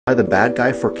I the bad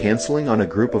guy for canceling on a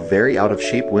group of very out of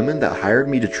shape women that hired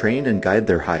me to train and guide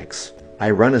their hikes. I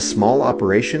run a small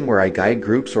operation where I guide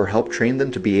groups or help train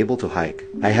them to be able to hike.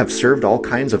 I have served all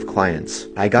kinds of clients.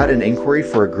 I got an inquiry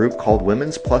for a group called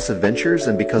Women's Plus Adventures,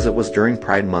 and because it was during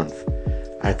Pride Month,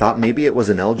 I thought maybe it was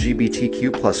an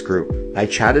LGBTQ plus group. I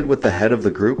chatted with the head of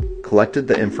the group, collected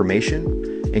the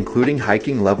information, including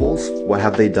hiking levels, what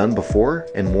have they done before,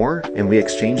 and more, and we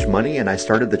exchanged money and I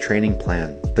started the training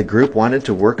plan. The group wanted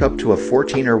to work up to a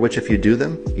 14er, which if you do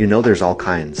them, you know there's all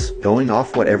kinds. Going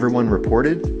off what everyone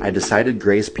reported, I decided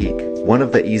Gray's Peak, one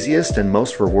of the easiest and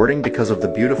most rewarding because of the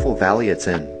beautiful valley it's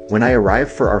in. When I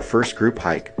arrived for our first group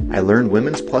hike, I learned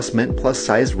Women's Plus meant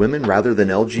plus-sized women rather than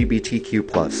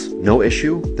LGBTQ+. No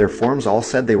issue, their forms all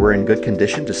said they were in good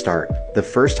condition to start. The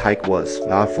first hike was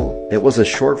awful. It was a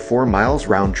short 4 miles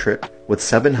round trip with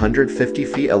 750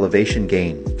 feet elevation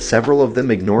gain. Several of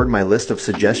them ignored my list of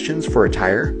suggestions for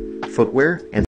attire, footwear, and